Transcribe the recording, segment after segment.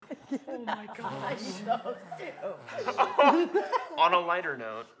Oh my gosh. On a lighter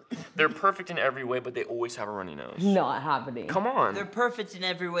note, they're perfect in every way, but they always have a runny nose. Not happening. Come on. They're perfect in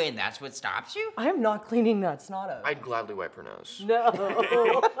every way, and that's what stops you? I am not cleaning that snot out. I'd gladly wipe her nose.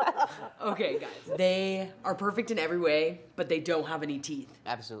 No. Okay, guys. They are perfect in every way, but they don't have any teeth.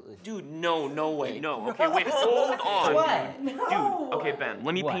 Absolutely. Dude, no way. No. Okay, wait, hold on. What? Dude, okay, Ben,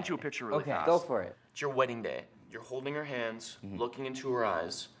 let me paint you a picture really fast. Go for it. It's your wedding day. You're holding her hands, looking into her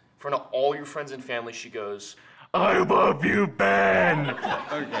eyes. In front of all your friends and family, she goes, I love you, Ben!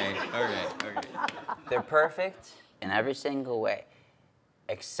 Okay. They're perfect in every single way,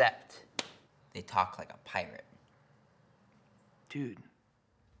 except they talk like a pirate. Dude.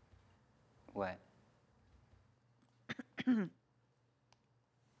 What?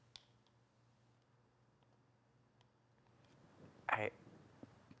 I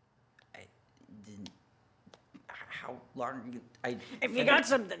didn't. How long? If you got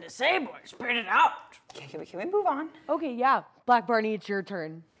something to say, boy, spit it out. Can we move on? Okay, yeah. Black Barney, it's your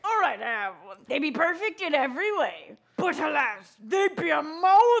turn. All right, they be perfect in every way, but alas, they be a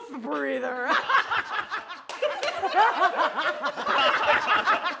mouth breather.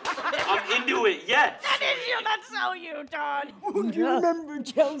 I'm into it, yes! That is you, that's so you, Todd. Do you remember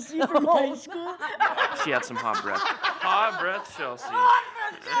Chelsea from high school? She had some hot breath. Hot breath, Chelsea. Hot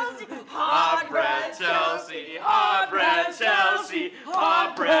breath, Chelsea. Hot breath, Chelsea. Hot breath, Chelsea.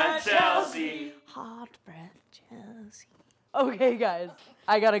 Hot breath, Chelsea. Hot breath, Chelsea. Okay, guys.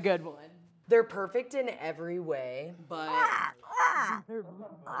 I got a good one. They're perfect in every way, but... Watch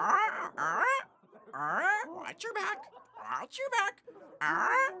your back. Watch your back.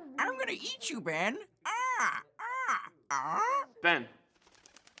 I'm gonna eat you, Ben. Ben,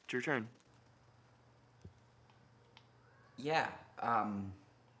 it's your turn. Yeah,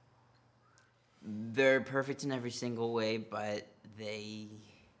 they're perfect in every single way, but they...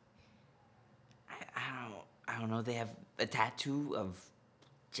 I don't know, they have a tattoo of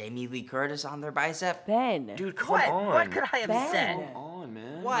Jamie Lee Curtis on their bicep. Ben. Dude, come on. What could I have Ben. said? Come on,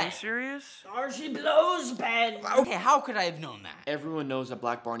 man. What? Are you serious? Or she blows, Ben. Okay, how could I have known that? Everyone knows that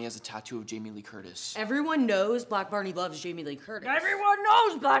Black Barney has a tattoo of Jamie Lee Curtis. Everyone knows Black Barney loves Jamie Lee Curtis. Everyone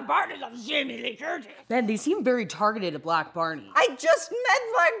knows Black Barney loves Jamie Lee Curtis. Ben, they seem very targeted at Black Barney. I just met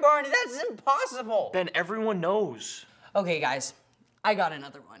Black Barney. That's impossible. Ben, everyone knows. Okay, guys. I got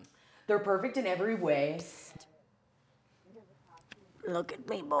another one. They're perfect in every way. Look at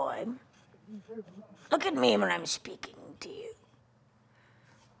me, boy. Look at me when I'm speaking to you.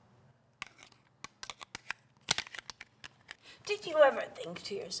 Did you ever think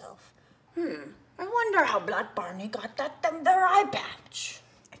to yourself, I wonder how Black Barney got that them there eye patch?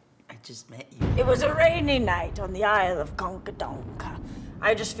 I just met you. It was a rainy night on the Isle of Conkadonka.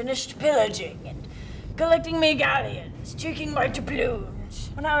 I just finished pillaging and collecting me galleons, taking my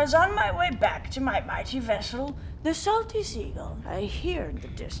doubloons. When I was on my way back to my mighty vessel, the Salty Seagull, I hear in the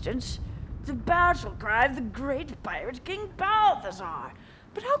distance the battle cry of the great pirate King Balthazar.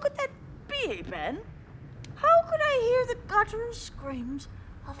 But how could that be, Ben? How could I hear the guttural screams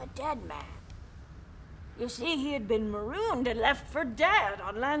of a dead man? You see, he had been marooned and left for dead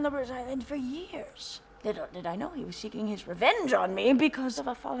on Landlubber's Island for years. Little did I know he was seeking his revenge on me because of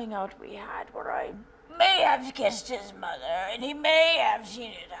a falling out we had where I may have kissed his mother and he may have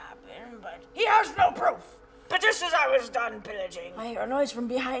seen it happen, but he has no proof. But just as I was done pillaging, I hear a noise from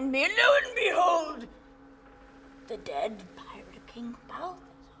behind me, and lo and behold, the dead pirate King Balthazar.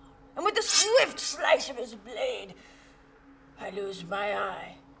 And with the swift slice of his blade, I lose my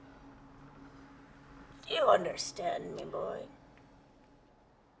eye. Do you understand me, boy?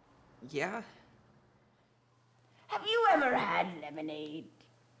 Yeah? Have you ever had lemonade?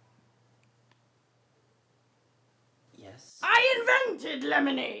 Yes. I invented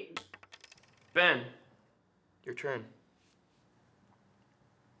lemonade! Ben, your turn.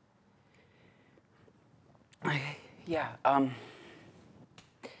 Yeah,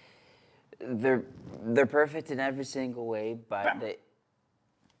 they're perfect in every single way, but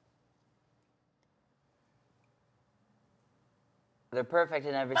they're perfect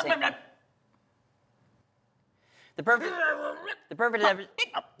in every single... They're perfect in every single...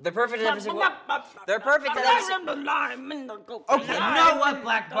 They're perfect in every single... Okay, you know what,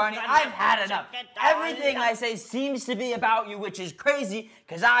 Black Barney? I've had enough. Everything I say seems to be about you, which is crazy,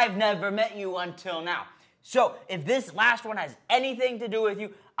 because I've never met you until now. So, if this last one has anything to do with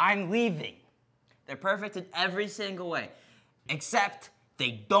you, I'm leaving. They're perfect in every single way, except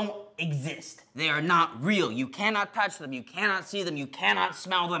they don't exist. They are not real. You cannot touch them, you cannot see them, you cannot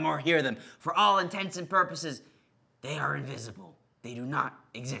smell them or hear them. For all intents and purposes, they are invisible. They do not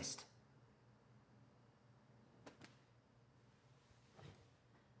exist.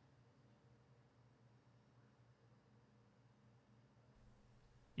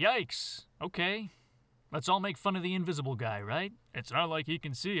 Yikes. Okay. Let's all make fun of the invisible guy, right? It's not like he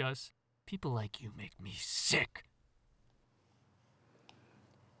can see us. People like you make me sick.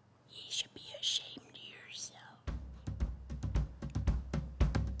 You should be ashamed of yourself.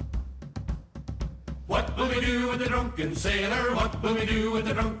 What will we do with the drunken sailor? What will we do with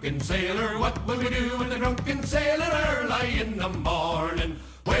the drunken sailor? What will we do with the drunken sailor early in the morning?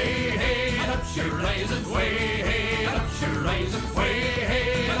 Way hey and up she rises, way hey and up she rises, way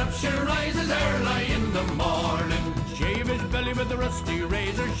hey and up she rises early in the morning. Shave his belly with a rusty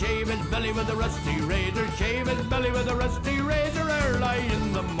razor, shave his belly with a rusty razor, shave his belly with a rusty razor early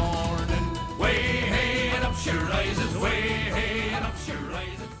in the morning. Way hey and up she rises, way hey